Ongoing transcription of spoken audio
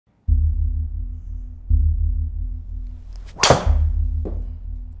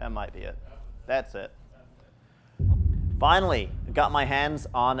That might be it. That's it. Finally, I got my hands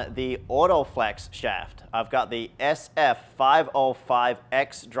on the AutoFlex shaft. I've got the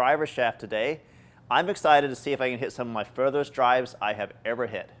SF505X driver shaft today. I'm excited to see if I can hit some of my furthest drives I have ever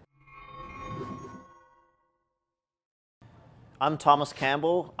hit. I'm Thomas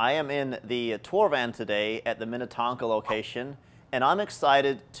Campbell. I am in the tour van today at the Minnetonka location, and I'm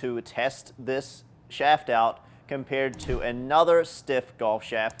excited to test this shaft out compared to another stiff golf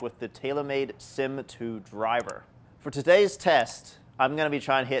shaft with the TaylorMade Sim 2 driver. For today's test, I'm going to be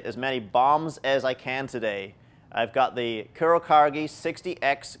trying to hit as many bombs as I can today. I've got the Kurokargi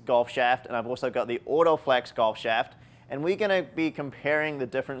 60X golf shaft, and I've also got the AutoFlex golf shaft, and we're going to be comparing the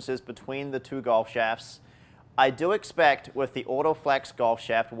differences between the two golf shafts. I do expect with the AutoFlex golf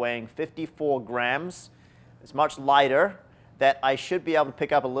shaft weighing 54 grams, it's much lighter, that I should be able to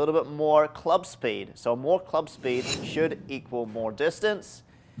pick up a little bit more club speed. So more club speed should equal more distance.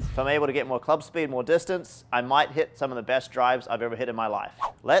 If I'm able to get more club speed, more distance, I might hit some of the best drives I've ever hit in my life.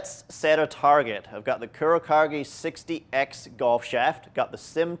 Let's set a target. I've got the Kurokargi 60X golf shaft, got the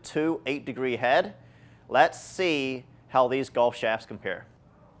Sim 2 8-degree head. Let's see how these golf shafts compare.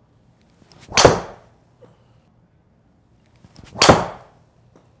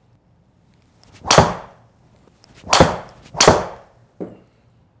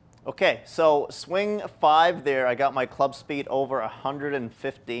 Okay, so swing 5 there, I got my club speed over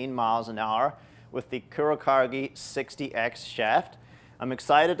 115 miles an hour with the Kurokargi 60X shaft. I'm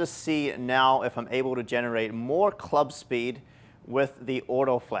excited to see now if I'm able to generate more club speed with the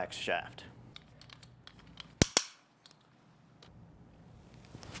AutoFlex shaft.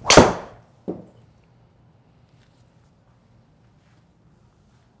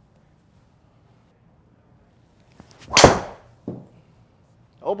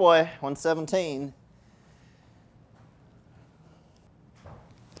 Oh boy, 117.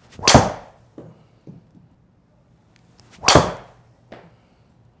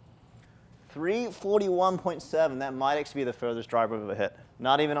 .341.7, that might actually be the furthest driver I've ever hit.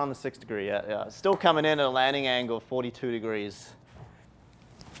 Not even on the 6 degree yet, yeah. Still coming in at a landing angle of 42 degrees.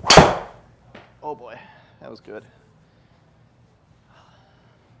 Oh boy, that was good.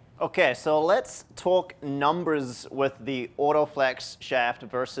 Okay, so let's talk numbers with the AutoFlex shaft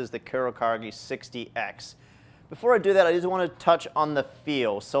versus the Kurokargi 60X. Before I do that, I just want to touch on the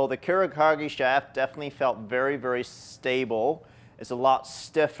feel. So the Kurokargi shaft definitely felt very, very stable. It's a lot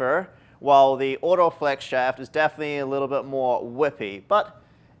stiffer, while the AutoFlex shaft is definitely a little bit more whippy. But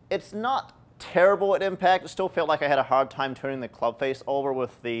it's not terrible at impact. It still felt like I had a hard time turning the club face over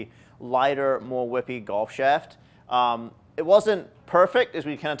with the lighter, more whippy golf shaft. It wasn't perfect as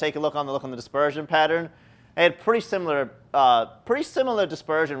we kind of take a look on the dispersion pattern. I had pretty similar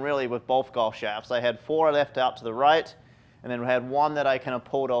dispersion really with both golf shafts. I had 4 left out to the right, and then we had 1 that I kind of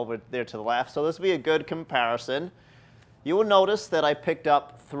pulled over there to the left. So this will be a good comparison. You will notice that I picked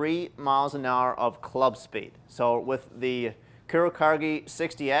up 3 miles an hour of club speed. So with the Kurokargi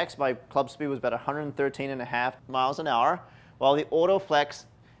 60X, my club speed was about 113.5 miles an hour, while the AutoFlex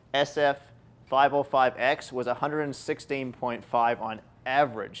SF505X was 116.5 on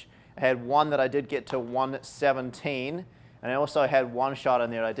average. I had 1 that I did get to 117, and I also had 1 shot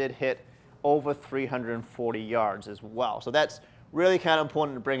in there I did hit over 340 yards as well. So that's really kind of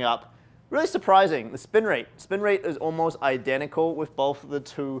important to bring up. Really surprising, the spin rate. Spin rate is almost identical with both of the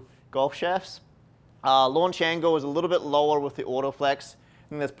two golf shafts. Launch angle is a little bit lower with the AutoFlex. I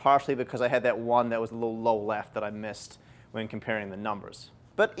think that's partially because I had that 1 that was a little low left that I missed when comparing the numbers.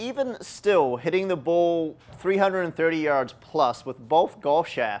 But even still, hitting the ball 330 yards plus with both golf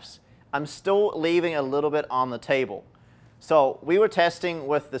shafts, I'm still leaving a little bit on the table. So we were testing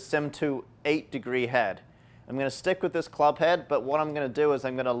with the Sim 2 8-degree head. I'm going to stick with this club head, but what I'm going to do is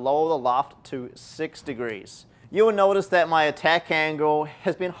I'm going to lower the loft to 6 degrees. You will notice that my attack angle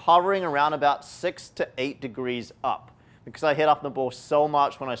has been hovering around about 6 to 8 degrees up. Because I hit off the ball so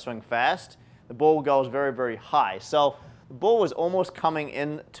much when I swing fast, the ball goes very, very high. So the ball was almost coming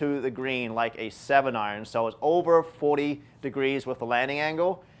into the green like a 7-iron, so it's over 40 degrees with the landing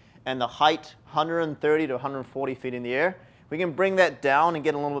angle, and the height 130 to 140 feet in the air. If we can bring that down and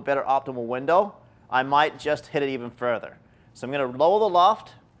get a little bit better optimal window, I might just hit it even further. So I'm going to lower the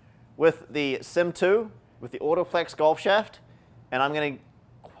loft with the Sim 2, with the AutoFlex golf shaft, and I'm going to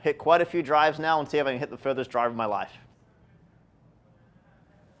hit quite a few drives now and see if I can hit the furthest drive of my life.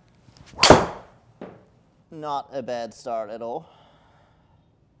 Not a bad start at all.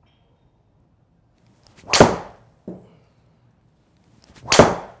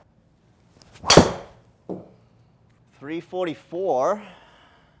 .344.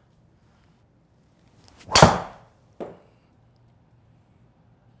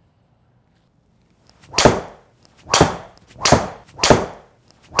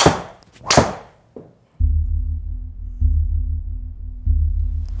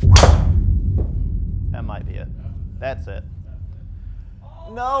 you. That's it.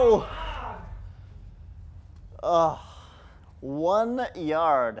 No! 1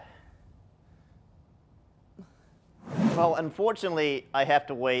 yard. Well, unfortunately, I have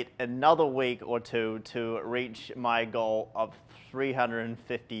to wait another week or two to reach my goal of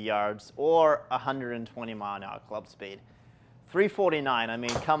 350 yards or 120 mile an hour club speed. 349, I mean,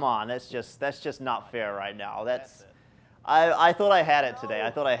 come on, that's just not fair right now. I thought I had it today.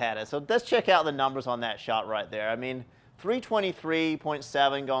 I thought I had it. So let's check out the numbers on that shot right there. I mean,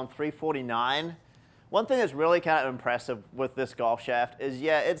 323.7 going 349. One thing that's really kind of impressive with this golf shaft is,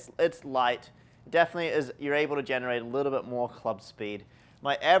 yeah, it's light. Definitely is, you're able to generate a little bit more club speed.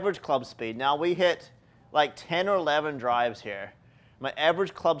 My average club speed, now we hit like 10 or 11 drives here. My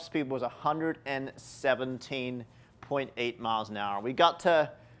average club speed was 117.8 miles an hour. We got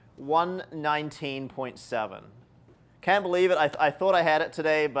to 119.7. Can't believe it. I thought I had it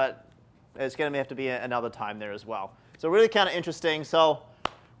today, but it's going to have to be another time there as well. So really kind of interesting. So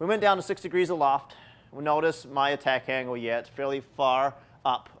we went down to 6 degrees aloft. We notice my attack angle, yeah, it's fairly far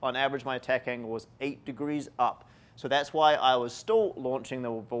up. On average, my attack angle was 8 degrees up. So that's why I was still launching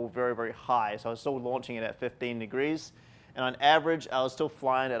the ball very, very high. So I was still launching it at 15 degrees. And on average, I was still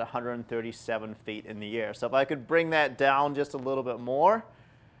flying at 137 feet in the air. So if I could bring that down just a little bit more,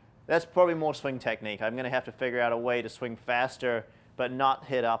 that's probably more swing technique. I'm going to have to figure out a way to swing faster, but not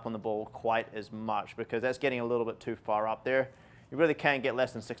hit up on the ball quite as much, because that's getting a little bit too far up there. You really can't get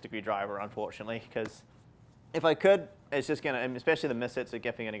less than 6-degree driver, unfortunately, because if I could, it's just going to, especially the miss hits, are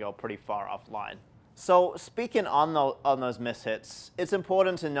definitely going to go pretty far offline. So speaking on those miss hits, it's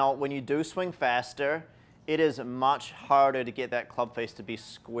important to note when you do swing faster, it is much harder to get that club face to be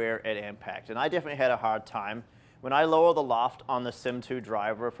square at impact. And I definitely had a hard time. When I lower the loft on the Sim 2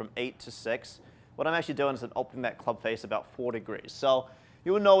 driver from 8 to 6, what I'm actually doing is I'm opening that club face about 4 degrees. So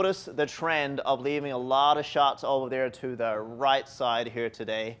you will notice the trend of leaving a lot of shots over there to the right side here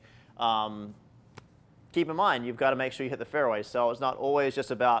today. Keep in mind, you've got to make sure you hit the fairway. So it's not always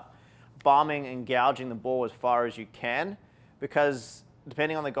just about bombing and gouging the ball as far as you can, because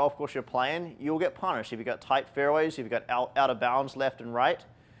depending on the golf course you're playing, you'll get punished. If you've got tight fairways, if you've got out of bounds left and right,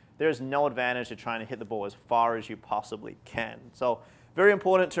 there's no advantage to trying to hit the ball as far as you possibly can. So very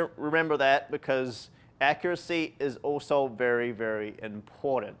important to remember that, because accuracy is also very, very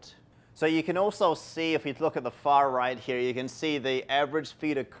important. So you can also see, if you look at the far right here, you can see the average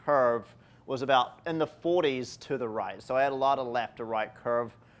feet of curve was about in the 40s to the right. So I had a lot of left to right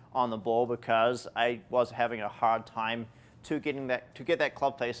curve on the ball because I was having a hard time to get that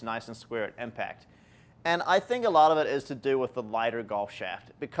club face nice and square at impact. And I think a lot of it is to do with the lighter golf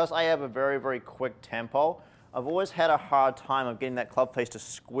shaft. Because I have a very, very quick tempo, I've always had a hard time of getting that club face to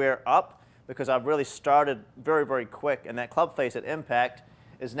square up, because I've really started very, very quick, and that club face at impact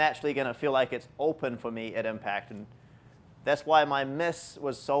is naturally going to feel like it's open for me at impact. And that's why my miss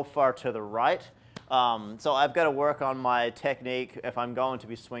was so far to the right. So I've got to work on my technique if I'm going to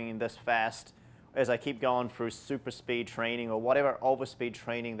be swinging this fast as I keep going through super speed training or whatever overspeed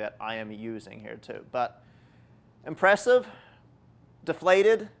training that I am using here too. But impressive,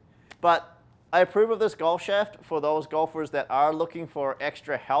 deflated, but I approve of this golf shaft for those golfers that are looking for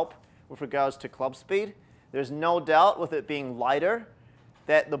extra help with regards to club speed. There's no doubt with it being lighter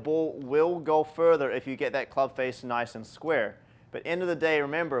that the ball will go further if you get that club face nice and square. But end of the day,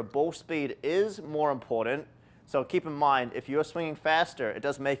 remember, ball speed is more important. So keep in mind, if you're swinging faster, it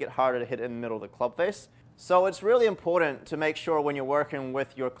does make it harder to hit in the middle of the club face. So it's really important to make sure when you're working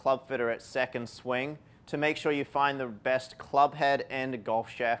with your club fitter at second swing, to make sure you find the best club head and golf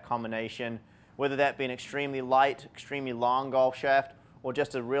shaft combination, whether that be an extremely light, extremely long golf shaft, or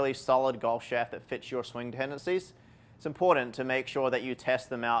just a really solid golf shaft that fits your swing tendencies. It's important to make sure that you test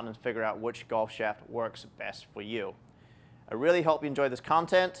them out and figure out which golf shaft works best for you. I really hope you enjoyed this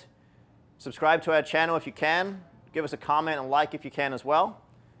content. Subscribe to our channel if you can. Give us a comment and like if you can as well.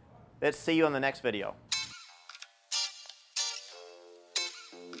 Let's see you in the next video.